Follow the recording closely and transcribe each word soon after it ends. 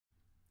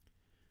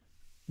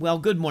Well,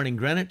 good morning,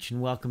 Greenwich,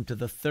 and welcome to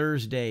the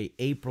Thursday,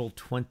 April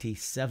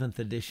 27th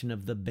edition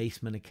of the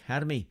Basement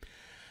Academy.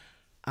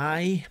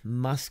 I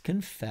must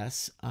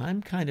confess,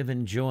 I'm kind of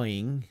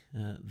enjoying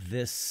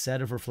this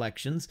set of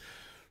reflections,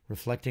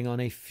 reflecting on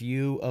a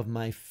few of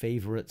my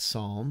favorite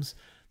Psalms.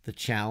 The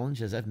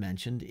challenge, as I've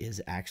mentioned,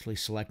 is actually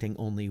selecting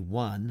only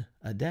one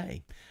a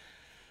day.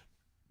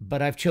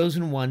 But I've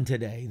chosen one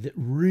today that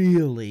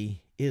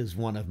really is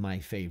one of my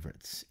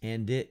favorites,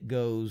 and it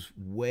goes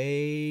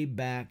way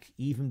back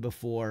even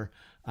before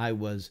I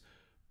was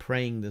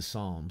praying the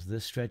Psalms.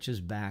 This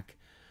stretches back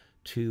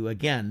to,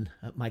 again,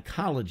 my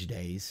college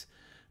days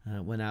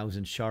when I was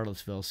in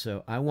Charlottesville.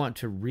 So I want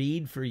to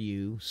read for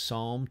you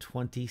Psalm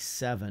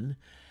 27,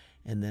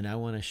 and then I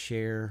want to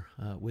share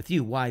with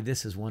you why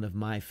this is one of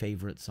my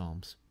favorite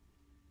Psalms.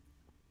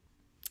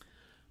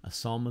 A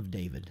Psalm of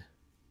David.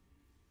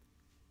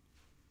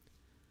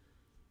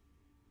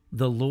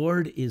 The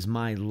Lord is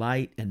my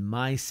light and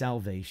my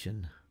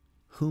salvation.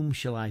 Whom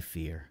shall I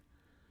fear?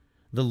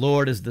 The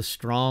Lord is the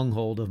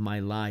stronghold of my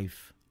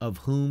life. Of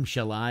whom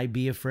shall I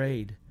be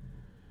afraid?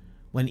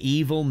 When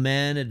evil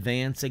men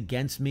advance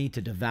against me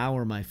to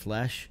devour my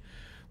flesh,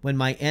 when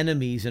my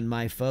enemies and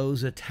my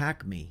foes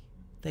attack me,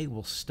 they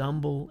will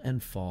stumble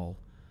and fall.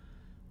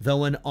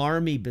 Though an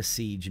army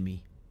besiege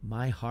me,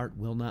 my heart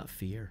will not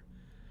fear.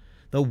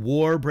 Though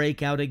war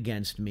break out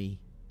against me,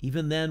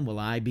 even then will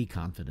I be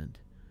confident.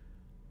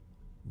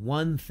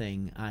 One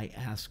thing I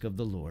ask of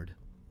the Lord,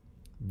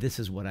 this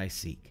is what I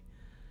seek,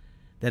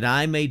 that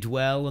I may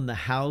dwell in the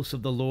house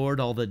of the Lord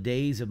all the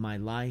days of my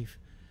life,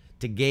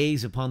 to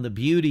gaze upon the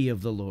beauty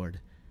of the Lord,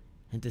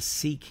 and to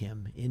seek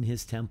him in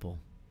his temple.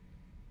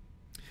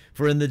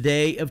 For in the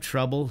day of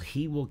trouble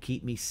he will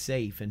keep me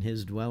safe in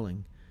his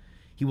dwelling.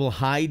 He will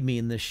hide me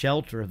in the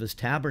shelter of his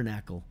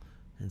tabernacle,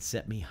 and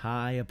set me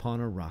high upon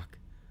a rock.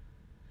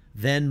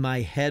 Then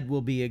my head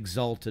will be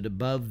exalted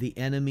above the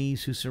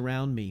enemies who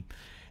surround me.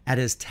 At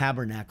his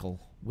tabernacle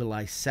will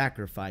I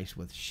sacrifice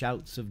with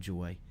shouts of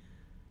joy.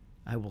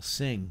 I will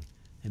sing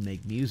and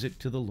make music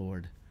to the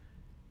Lord.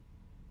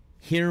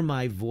 Hear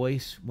my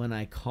voice when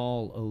I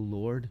call, O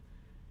Lord.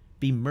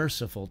 Be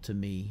merciful to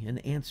me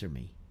and answer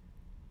me.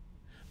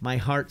 My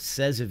heart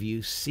says of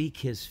you, seek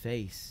his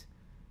face.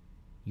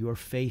 Your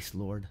face,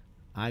 Lord,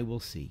 I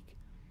will seek.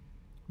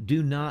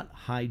 Do not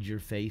hide your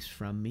face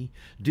from me.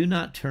 Do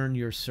not turn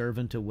your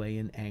servant away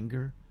in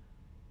anger.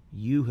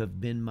 You have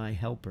been my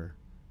helper.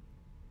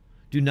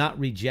 Do not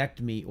reject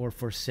me or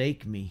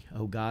forsake me,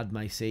 O God,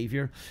 my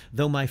Savior.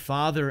 Though my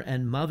father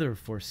and mother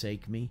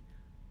forsake me,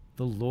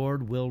 the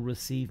Lord will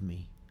receive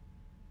me.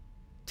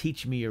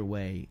 Teach me your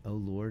way, O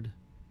Lord.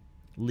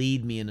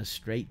 Lead me in a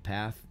straight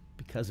path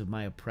because of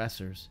my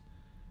oppressors.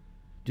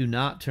 Do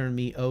not turn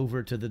me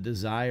over to the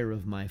desire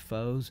of my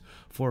foes,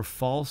 for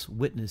false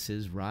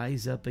witnesses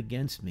rise up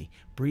against me,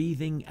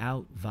 breathing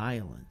out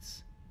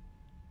violence.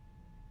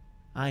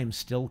 I am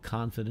still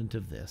confident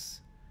of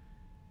this.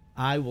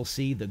 I will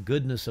see the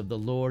goodness of the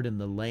Lord in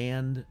the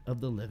land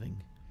of the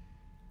living.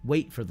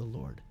 Wait for the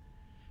Lord.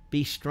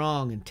 Be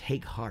strong and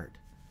take heart,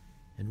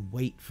 and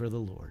wait for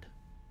the Lord.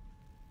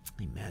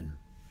 Amen.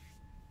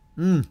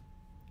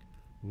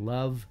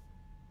 Love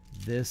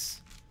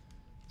this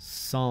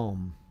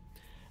psalm.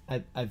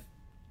 I've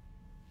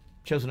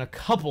chosen a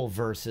couple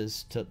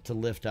verses to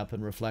lift up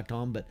and reflect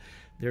on, but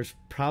there's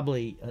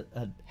probably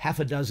a half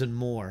a dozen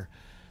more.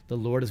 The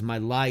Lord is my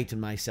light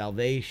and my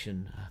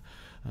salvation.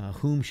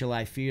 Whom shall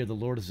I fear? The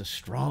Lord is a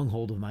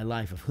stronghold of my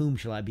life. Of whom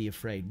shall I be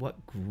afraid?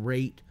 What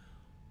great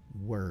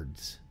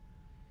words.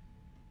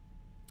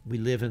 We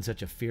live in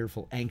such a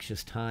fearful,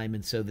 anxious time,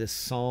 and so this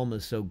psalm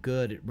is so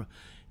good.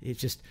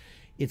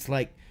 It's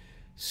like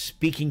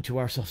speaking to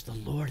ourselves, the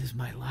Lord is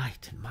my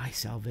light and my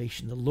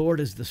salvation. The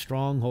Lord is the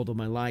stronghold of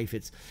my life.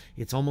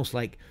 It's almost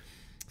like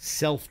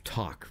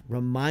self-talk,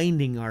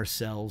 reminding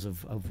ourselves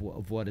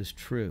of what is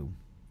true.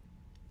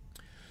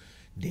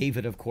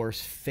 David, of course,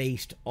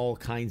 faced all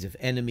kinds of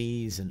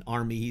enemies and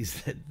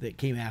armies that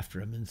came after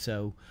him. And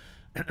so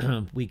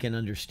we can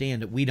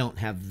understand that we don't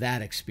have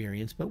that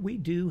experience, but we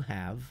do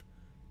have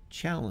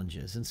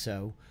challenges. And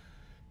so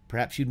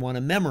perhaps you'd want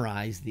to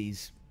memorize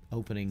these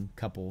opening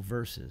couple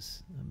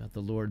verses about the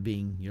Lord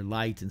being your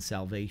light and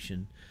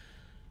salvation.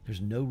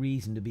 There's no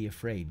reason to be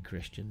afraid,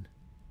 Christian.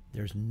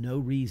 There's no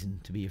reason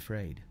to be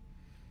afraid.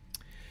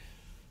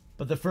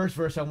 But the first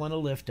verse I want to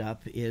lift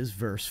up is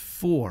verse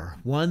 4.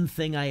 One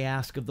thing I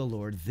ask of the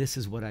Lord, this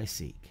is what I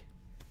seek,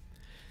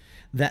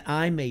 that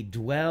I may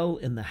dwell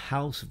in the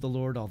house of the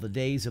Lord all the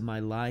days of my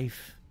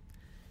life,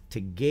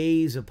 to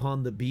gaze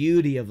upon the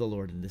beauty of the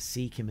Lord and to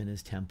seek him in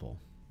his temple.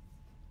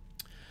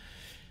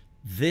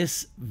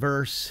 This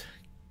verse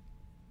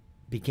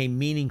became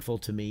meaningful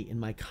to me in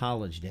my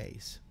college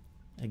days.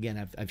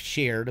 Again, I've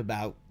shared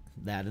about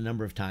that a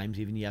number of times,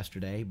 even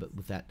yesterday, but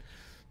with that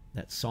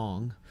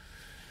song.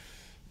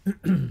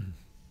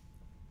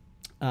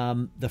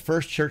 The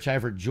first church I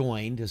ever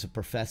joined as a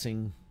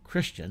professing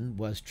Christian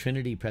was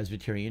Trinity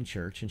Presbyterian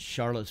Church in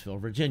Charlottesville,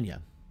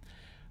 Virginia.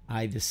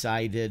 I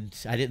decided,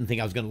 I didn't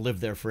think I was going to live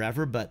there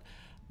forever, but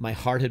my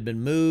heart had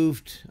been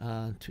moved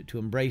to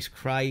embrace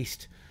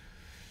Christ.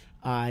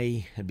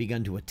 I had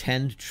begun to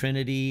attend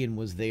Trinity and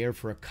was there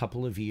for a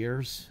couple of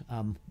years,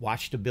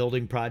 watched a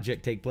building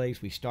project take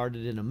place. We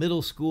started in a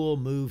middle school,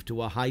 moved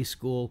to a high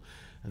school.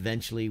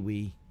 Eventually,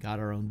 we got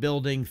our own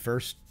building,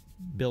 first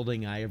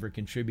building I ever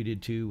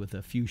contributed to with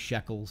a few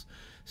shekels.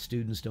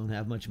 Students don't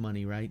have much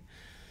money, right?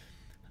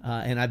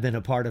 And I've been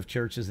a part of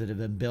churches that have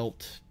been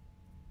built,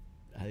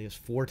 I guess,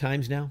 4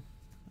 times now,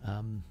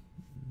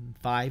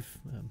 5.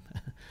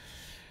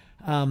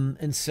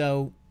 And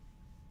so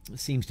it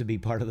seems to be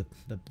part of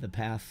the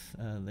path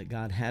that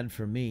God had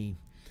for me.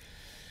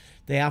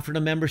 They offered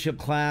a membership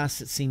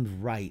class. It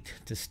seemed right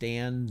to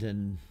stand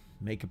and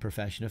make a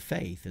profession of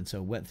faith. And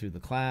so went through the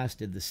class,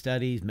 did the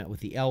studies, met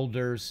with the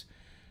elders.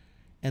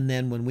 And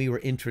then when we were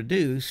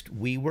introduced,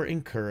 we were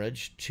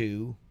encouraged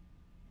to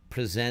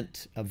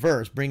present a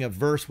verse, bring a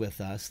verse with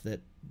us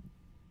that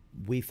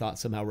we thought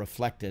somehow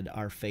reflected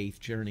our faith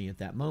journey at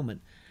that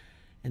moment.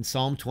 And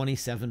Psalm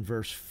 27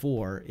 verse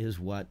 4 is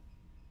what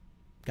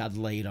God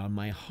laid on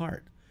my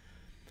heart.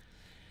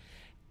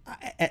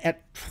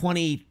 At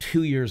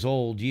 22 years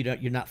old,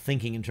 you're not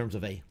thinking in terms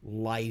of a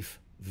life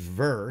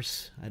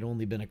verse. I'd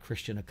only been a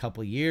Christian a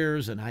couple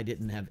years, and I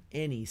didn't have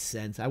any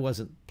sense. I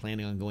wasn't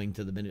planning on going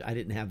to the ministry. I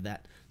didn't have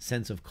that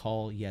sense of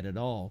call yet at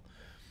all.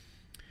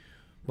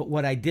 But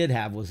what I did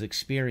have was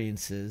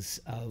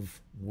experiences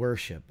of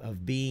worship,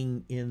 of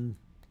being in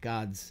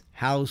God's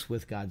house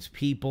with God's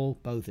people,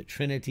 both at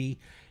Trinity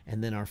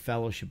and then our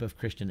Fellowship of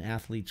Christian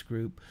Athletes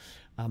group.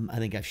 I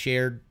think I've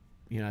shared,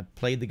 I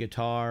played the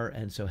guitar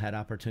and so had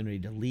opportunity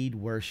to lead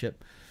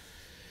worship.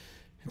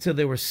 And so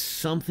there was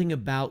something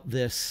about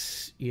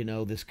this,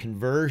 this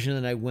conversion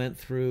that I went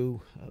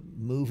through,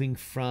 moving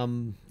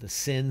from the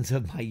sins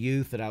of my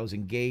youth that I was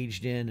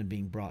engaged in and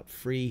being brought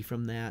free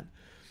from that.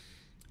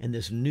 And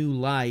this new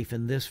life,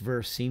 and this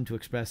verse seemed to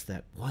express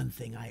that. One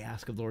thing I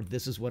ask of the Lord,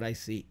 this is what I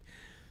seek,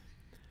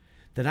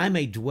 that I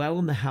may dwell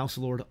in the house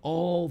of the Lord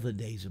all the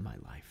days of my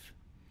life.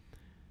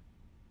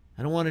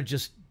 I don't want to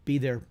just be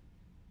there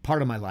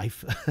part of my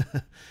life.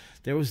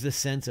 There was this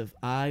sense of,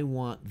 I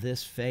want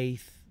this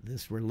faith,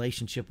 this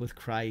relationship with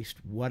Christ,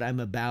 what I'm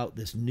about,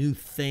 this new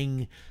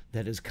thing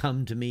that has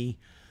come to me.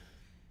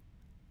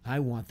 I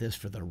want this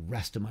for the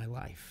rest of my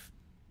life.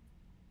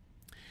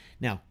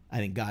 Now, I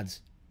think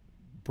God's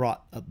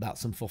brought about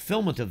some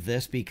fulfillment of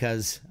this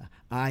because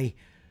I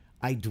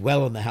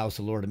dwell in the house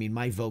of the Lord. I mean,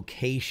 my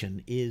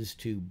vocation is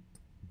to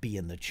be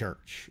in the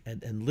church,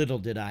 and little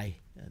did I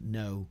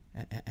know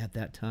at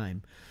that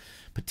time.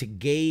 But to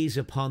gaze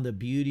upon the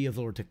beauty of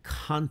the Lord, to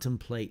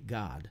contemplate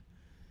God,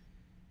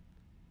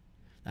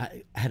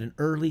 I had an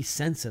early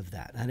sense of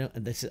that.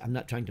 I'm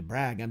not trying to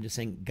brag. I'm just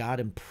saying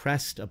God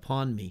impressed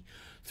upon me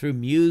through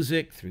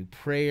music, through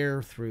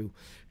prayer, through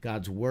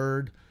God's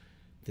word,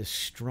 this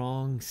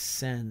strong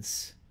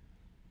sense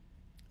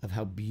of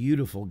how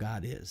beautiful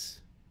God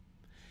is,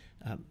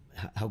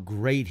 how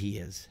great he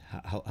is,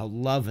 how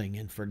loving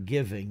and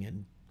forgiving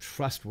and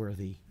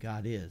trustworthy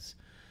God is.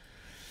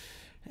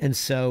 And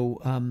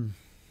so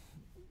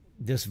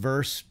this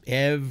verse,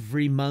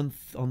 every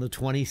month on the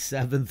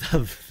 27th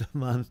of the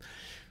month,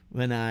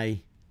 when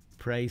I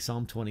pray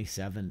Psalm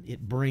 27,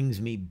 it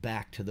brings me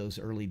back to those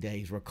early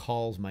days,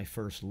 recalls my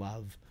first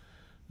love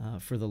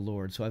for the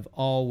Lord. So I've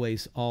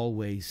always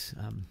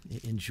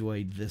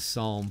enjoyed this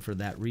psalm for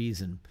that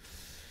reason.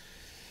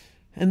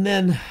 And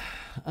then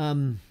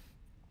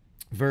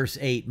verse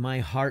 8, my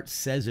heart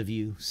says of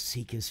you,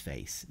 seek his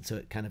face. And so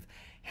it kind of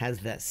has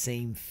that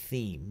same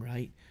theme,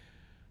 right?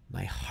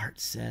 My heart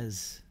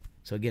says,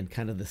 so again,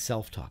 kind of the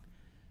self-talk,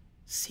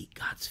 seek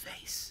God's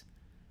face,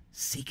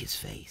 seek his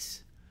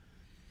face.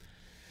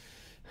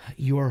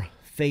 Your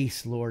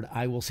face, Lord,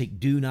 I will seek.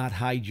 Do not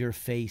hide your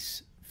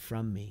face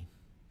from me.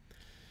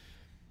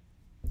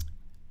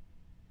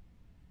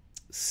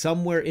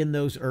 Somewhere in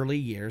those early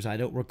years, I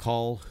don't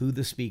recall who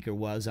the speaker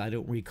was. I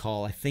don't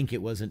recall. I think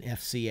it was an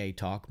FCA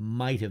talk,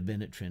 might have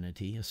been at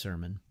Trinity, a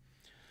sermon.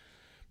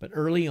 But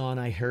early on,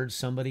 I heard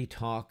somebody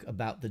talk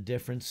about the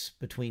difference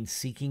between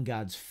seeking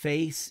God's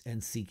face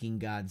and seeking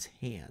God's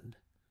hand.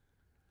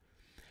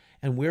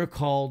 And we're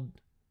called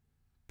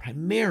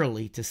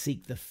primarily to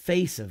seek the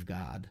face of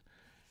God.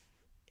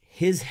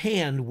 His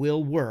hand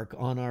will work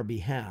on our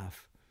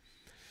behalf.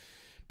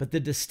 But the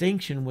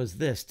distinction was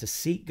this: to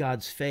seek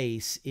God's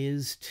face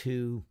is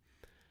to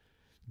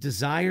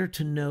desire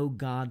to know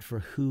God for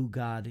who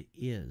God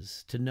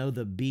is, to know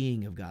the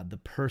being of God, the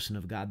person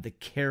of God, the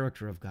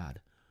character of God.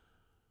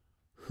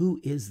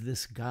 Who is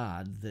this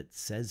God that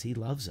says he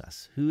loves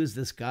us? Who is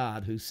this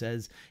God who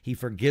says he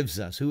forgives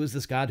us? Who is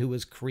this God who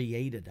has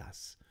created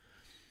us?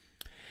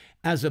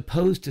 As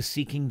opposed to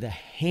seeking the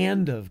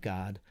hand of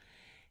God.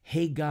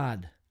 Hey,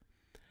 God,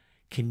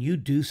 can you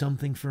do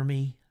something for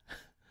me?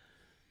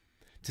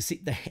 To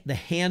see the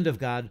hand of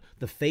God,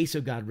 the face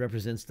of God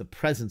represents the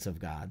presence of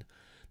God.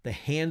 The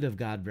hand of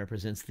God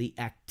represents the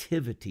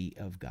activity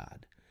of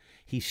God.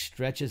 He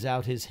stretches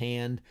out his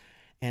hand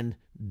and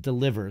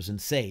delivers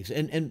and saves.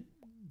 And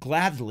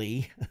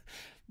gladly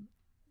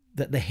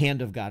that the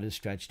hand of God is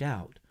stretched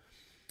out.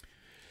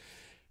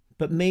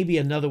 But maybe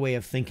another way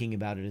of thinking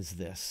about it is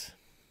this.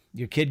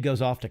 Your kid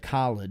goes off to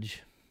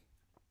college.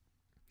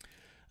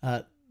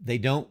 They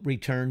don't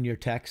return your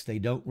texts. They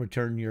don't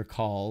return your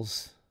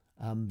calls.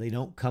 They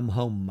don't come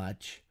home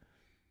much.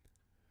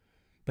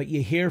 But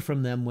you hear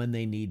from them when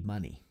they need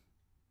money.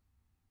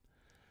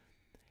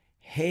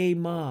 Hey,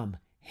 Mom.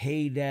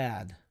 Hey,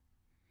 Dad.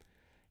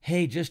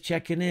 Hey, just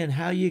checking in.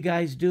 How you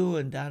guys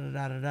doing? Da, da,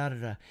 da, da, da,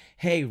 da.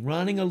 Hey,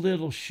 running a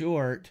little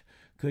short.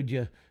 Could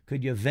you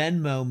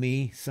Venmo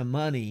me some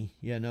money?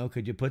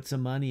 Could you put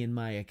some money in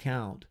my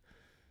account?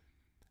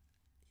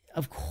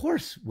 Of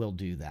course we'll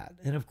do that.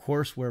 And of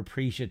course we're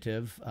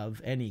appreciative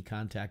of any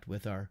contact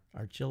with our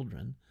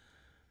children.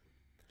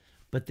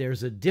 But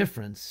there's a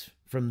difference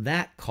from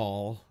that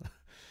call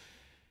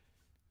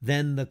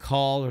than the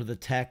call or the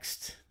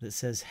text that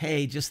says,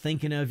 hey, just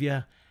thinking of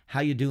you. How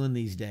you doing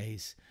these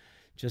days?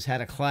 Just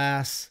had a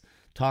class,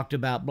 talked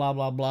about blah,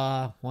 blah,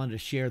 blah. Wanted to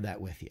share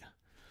that with you.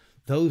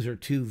 Those are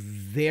two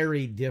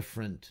very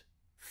different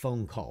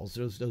phone calls.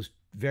 Those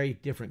very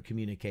different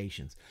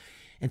communications.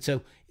 And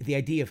so the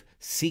idea of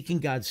seeking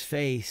God's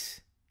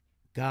face,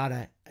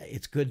 God,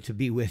 it's good to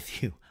be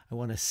with you. I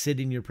want to sit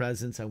in your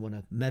presence. I want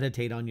to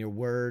meditate on your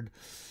word.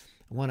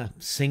 I want to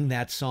sing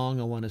that song.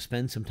 I want to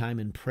spend some time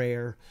in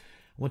prayer.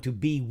 I want to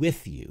be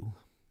with you.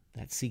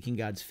 That's seeking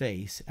God's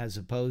face, as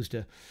opposed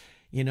to,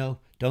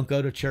 don't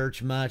go to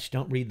church much,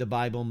 don't read the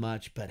Bible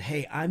much, but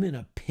hey, I'm in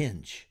a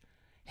pinch.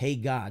 Hey,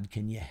 God,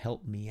 can you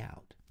help me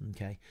out?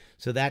 Okay.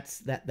 So that's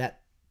that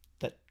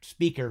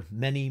speaker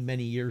many,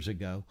 many years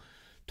ago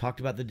talked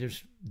about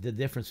the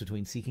difference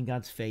between seeking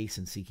God's face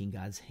and seeking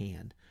God's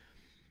hand.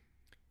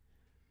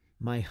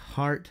 My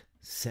heart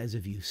says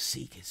of you,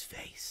 seek his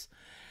face.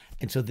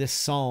 And so this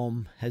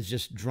psalm has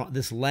just drawn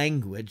this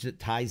language that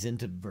ties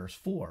into verse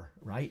 4,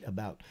 right?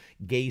 About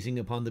gazing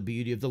upon the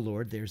beauty of the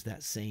Lord. There's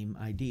that same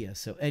idea.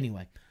 So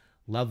anyway,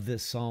 love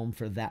this psalm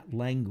for that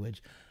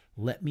language.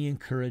 Let me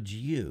encourage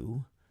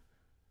you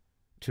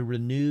to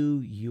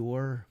renew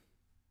your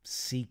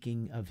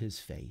seeking of his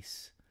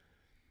face,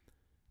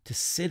 to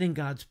sit in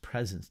God's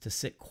presence, to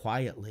sit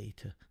quietly,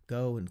 to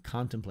go and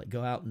contemplate,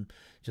 go out and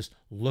just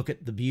look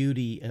at the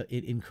beauty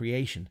in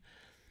creation.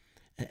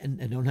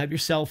 And don't have your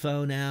cell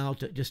phone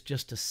out,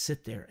 just to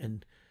sit there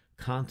and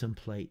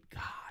contemplate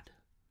God.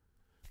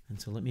 And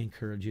so let me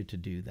encourage you to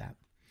do that.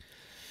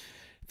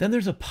 Then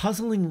there's a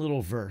puzzling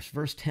little verse,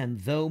 verse 10,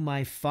 though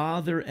my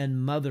father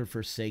and mother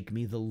forsake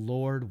me, the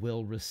Lord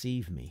will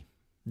receive me.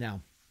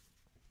 Now,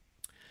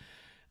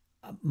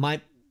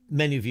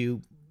 many of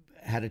you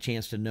had a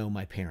chance to know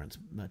my parents,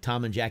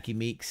 Tom and Jackie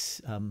Meeks,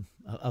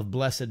 of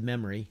blessed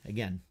memory.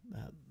 Again,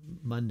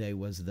 Monday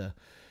was the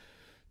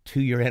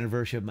 2-year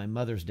anniversary of my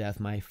mother's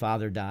death. My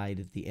father died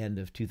at the end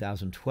of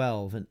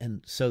 2012,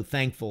 and so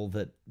thankful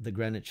that the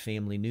Greenwich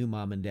family knew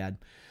Mom and Dad.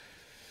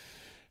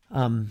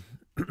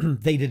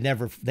 They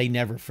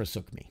never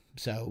forsook me.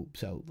 So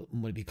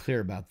I'm going to be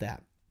clear about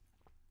that.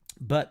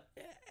 But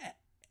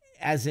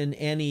as in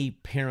any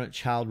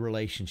parent-child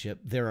relationship,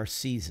 there are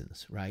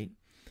seasons, right?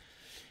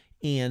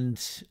 And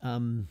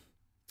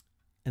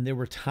there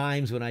were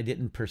times when I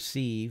didn't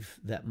perceive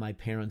that my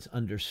parents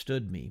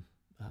understood me.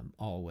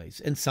 Always.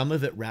 And some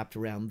of it wrapped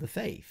around the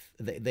faith.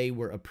 They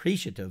were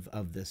appreciative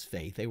of this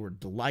faith. They were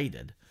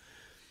delighted.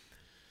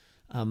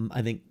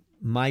 I think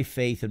my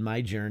faith and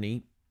my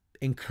journey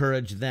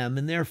encouraged them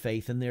in their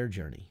faith and their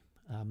journey.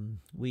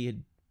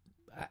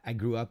 I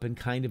grew up in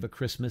kind of a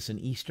Christmas and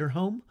Easter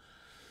home,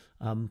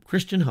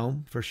 Christian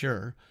home for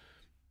sure,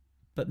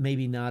 but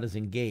maybe not as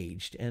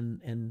engaged.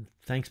 And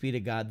thanks be to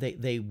God,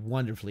 they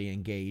wonderfully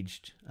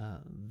engaged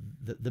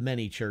the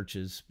many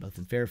churches, both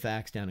in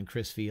Fairfax, down in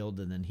Crisfield,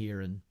 and then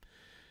here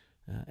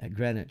at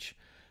Greenwich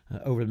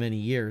over many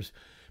years.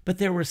 But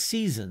there were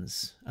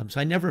seasons, so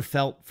I never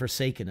felt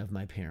forsaken of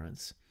my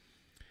parents.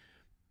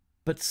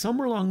 But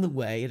somewhere along the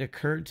way, it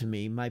occurred to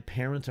me my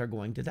parents are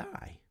going to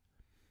die.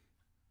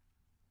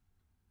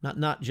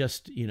 Not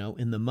just,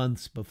 in the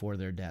months before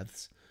their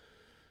deaths,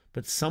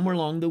 but somewhere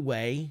along the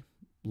way,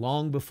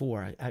 long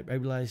before, I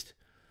realized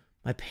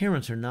my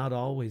parents are not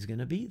always going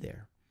to be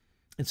there.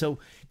 And so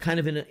kind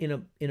of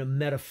in a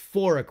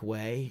metaphoric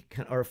way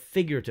or a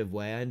figurative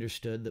way, I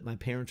understood that my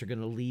parents are going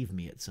to leave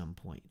me at some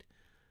point.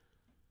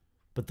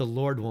 But the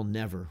Lord will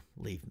never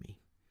leave me.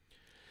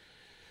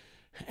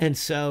 And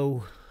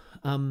so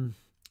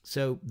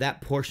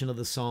that portion of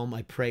the psalm,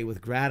 I pray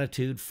with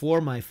gratitude for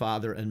my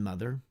father and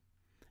mother.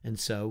 And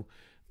so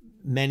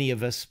many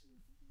of us,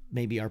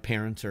 maybe our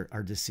parents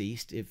are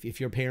deceased. If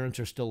your parents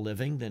are still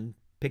living, then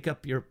pick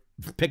up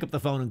the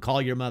phone and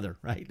call your mother,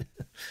 right?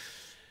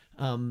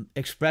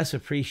 Express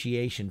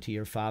appreciation to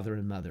your father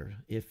and mother.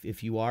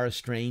 If you are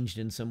estranged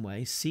in some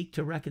way, seek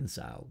to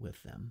reconcile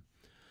with them.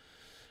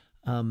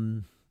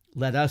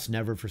 Let us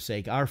never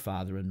forsake our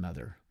father and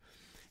mother.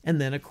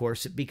 And then, of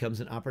course, it becomes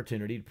an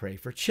opportunity to pray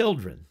for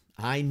children.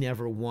 I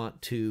never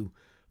want to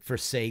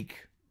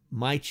forsake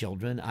my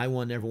children. I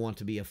never want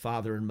to be a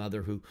father and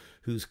mother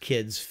whose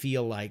kids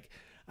feel like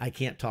I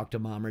can't talk to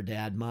mom or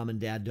dad. Mom and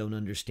dad don't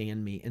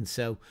understand me. And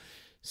so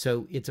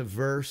So it's a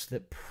verse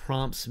that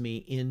prompts me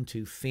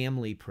into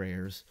family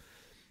prayers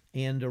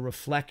and a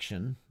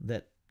reflection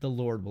that the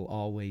Lord will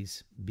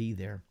always be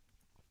there.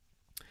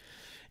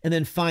 And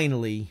then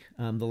finally,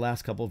 the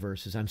last couple of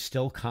verses, I'm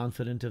still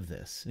confident of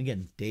this. And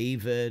again,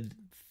 David,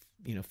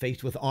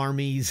 faced with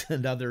armies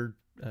and other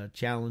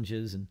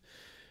challenges and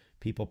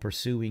people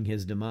pursuing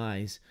his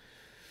demise,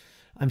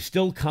 I'm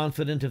still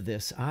confident of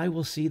this. I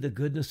will see the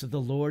goodness of the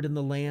Lord in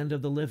the land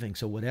of the living.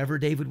 So whatever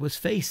David was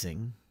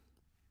facing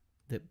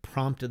that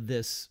prompted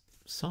this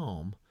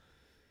psalm,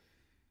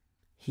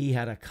 he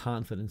had a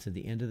confidence at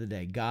the end of the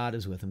day. God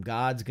is with him.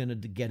 God's going to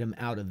get him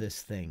out of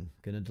this thing,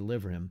 going to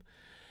deliver him.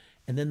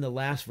 And then the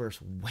last verse,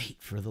 wait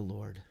for the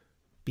Lord.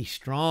 Be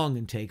strong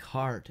and take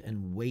heart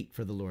and wait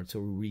for the Lord. So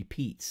he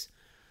repeats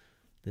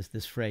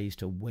this phrase,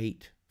 to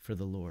wait for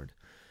the Lord.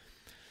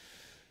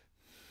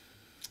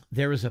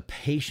 There is a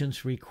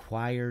patience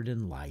required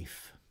in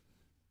life.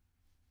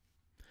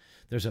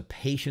 There's a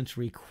patience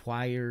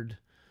required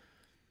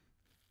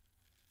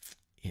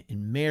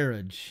in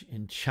marriage,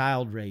 in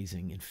child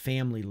raising, in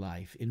family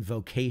life, in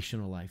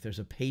vocational life. There's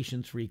a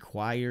patience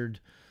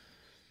required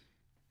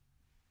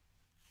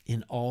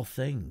in all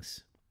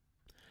things.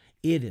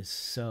 It is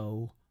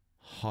so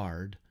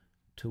hard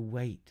to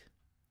wait.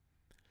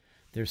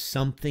 There's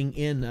something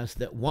in us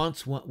that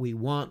wants what we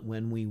want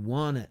when we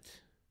want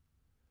it.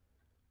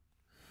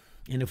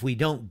 And if we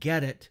don't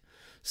get it,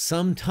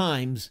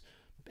 sometimes,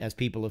 as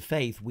people of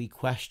faith, we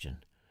question,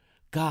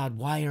 God,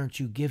 why aren't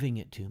you giving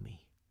it to me?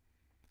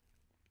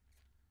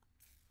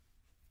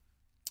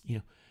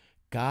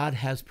 God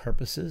has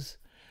purposes.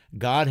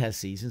 God has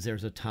seasons.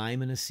 There's a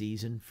time and a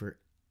season for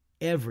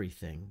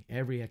everything,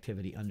 every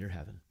activity under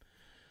heaven.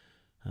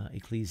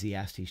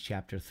 Ecclesiastes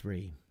chapter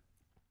 3.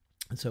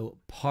 And so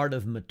part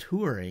of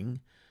maturing,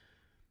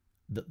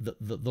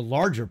 the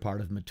larger part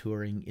of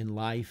maturing in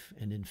life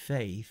and in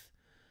faith,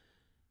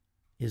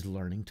 is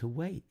learning to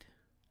wait.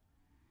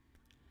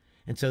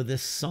 And so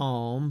this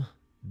psalm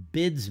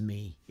bids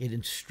me, it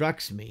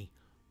instructs me,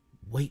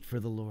 wait for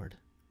the Lord.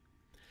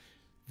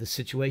 The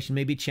situation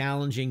may be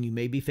challenging. You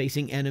may be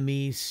facing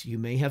enemies. You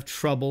may have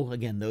trouble.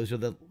 Again, those are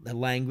the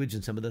language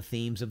and some of the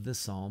themes of this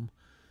psalm.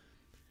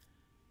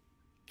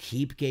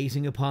 Keep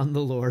gazing upon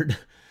the Lord,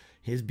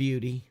 his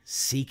beauty.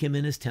 Seek him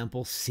in his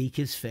temple. Seek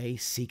his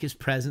face. Seek his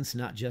presence,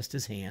 not just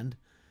his hand.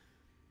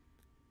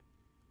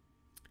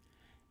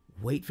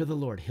 Wait for the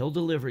Lord. He'll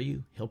deliver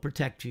you. He'll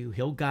protect you.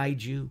 He'll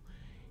guide you.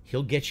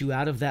 He'll get you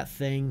out of that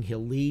thing.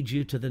 He'll lead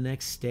you to the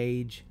next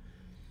stage.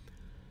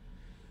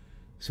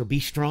 So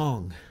be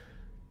strong.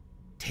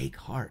 Take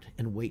heart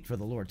and wait for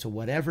the Lord. So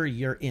whatever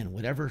you're in,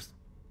 whatever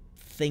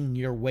thing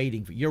you're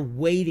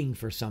waiting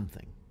for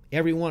something.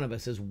 Every one of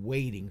us is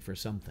waiting for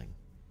something.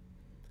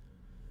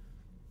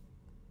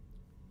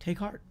 Take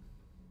heart.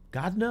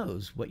 God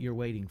knows what you're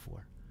waiting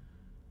for.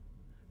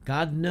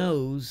 God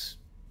knows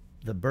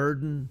the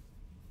burden,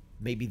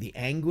 maybe the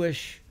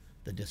anguish,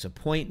 the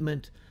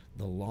disappointment,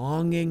 the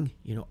longing,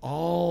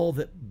 all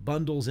that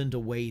bundles into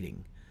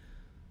waiting.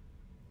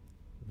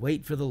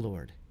 Wait for the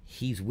Lord.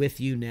 He's with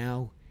you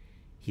now.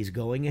 He's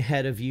going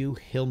ahead of you.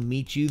 He'll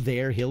meet you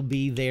there. He'll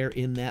be there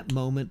in that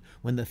moment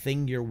when the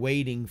thing you're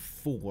waiting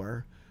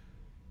for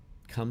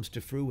comes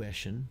to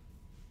fruition.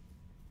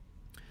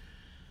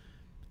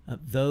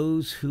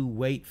 Those who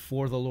wait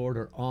for the Lord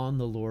or on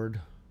the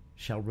Lord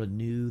shall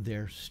renew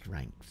their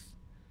strength.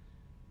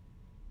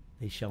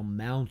 They shall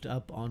mount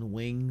up on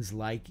wings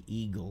like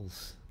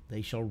eagles.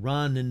 They shall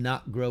run and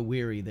not grow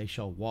weary. They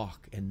shall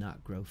walk and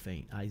not grow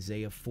faint.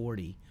 Isaiah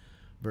 40,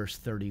 verse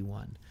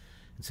 31.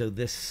 And so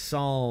this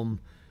psalm,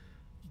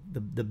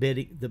 the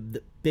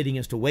bidding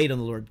us to wait on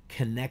the Lord,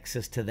 connects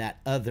us to that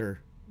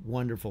other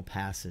wonderful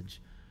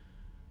passage.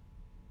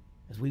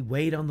 As we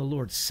wait on the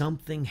Lord,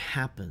 something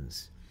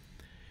happens.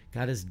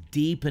 God is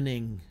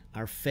deepening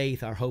our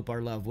faith, our hope,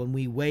 our love. When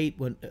we wait,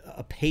 when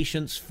a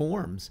patience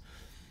forms,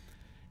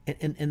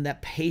 and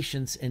that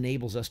patience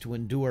enables us to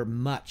endure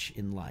much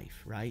in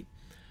life, right?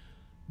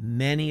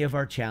 Many of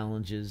our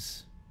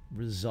challenges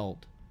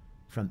result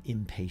from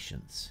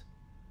impatience.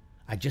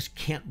 I just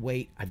can't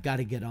wait. I've got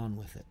to get on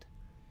with it.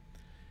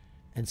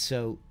 And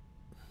so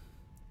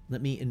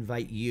let me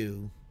invite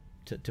you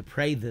to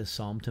pray this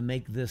psalm, to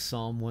make this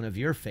psalm one of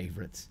your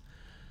favorites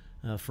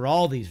for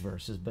all these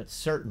verses, but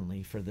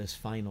certainly for this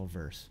final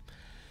verse.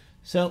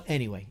 So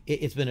anyway,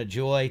 it's been a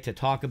joy to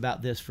talk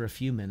about this for a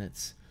few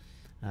minutes.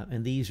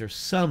 And these are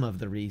some of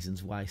the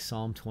reasons why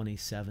Psalm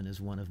 27 is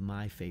one of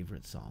my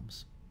favorite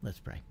psalms. Let's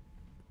pray.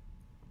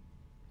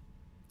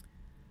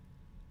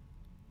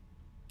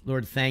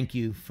 Lord, thank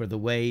you for the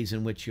ways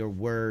in which your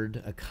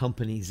word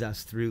accompanies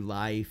us through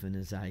life. And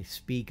as I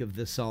speak of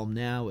this psalm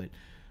now,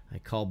 I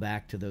call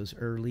back to those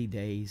early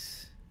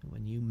days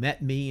when you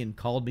met me and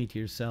called me to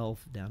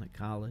yourself down at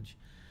college.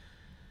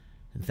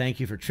 And thank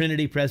you for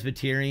Trinity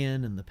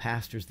Presbyterian and the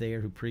pastors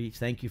there who preach.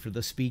 Thank you for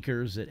the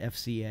speakers at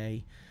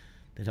FCA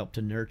that helped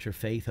to nurture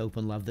faith, hope,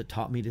 and love, that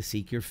taught me to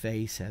seek your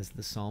face as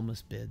the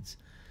psalmist bids.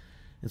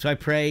 And so I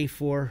pray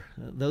for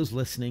those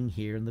listening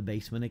here in the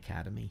Basement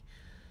Academy,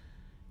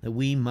 that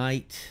we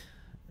might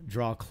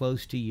draw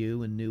close to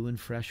you in new and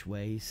fresh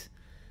ways.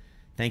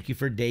 Thank you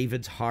for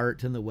David's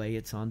heart and the way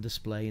it's on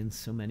display in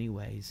so many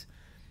ways.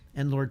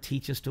 And Lord,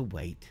 teach us to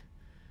wait.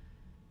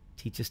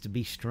 Teach us to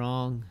be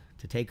strong,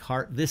 to take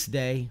heart this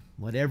day,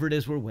 whatever it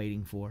is we're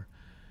waiting for,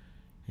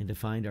 and to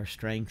find our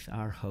strength,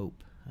 our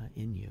hope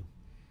in you.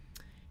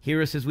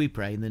 Hear us as we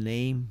pray in the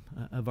name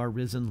of our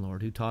risen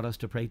Lord, who taught us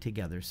to pray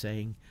together,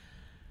 saying,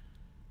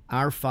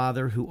 Our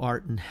Father, who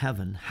art in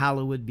heaven,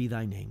 hallowed be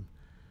thy name.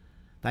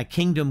 Thy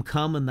kingdom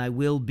come, and thy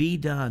will be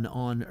done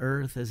on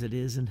earth as it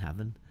is in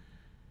heaven.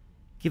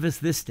 Give us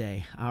this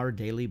day our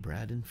daily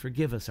bread, and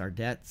forgive us our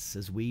debts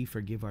as we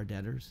forgive our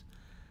debtors.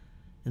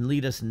 And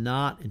lead us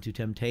not into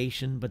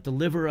temptation, but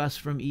deliver us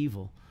from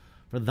evil.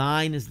 For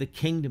thine is the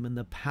kingdom and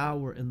the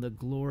power and the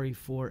glory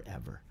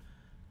forever.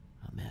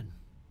 Amen.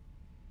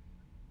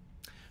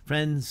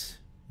 Friends,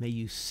 may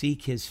you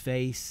seek his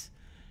face,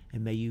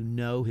 and may you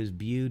know his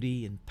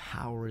beauty and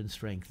power and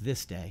strength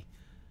this day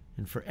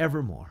and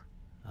forevermore.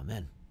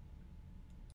 Amen.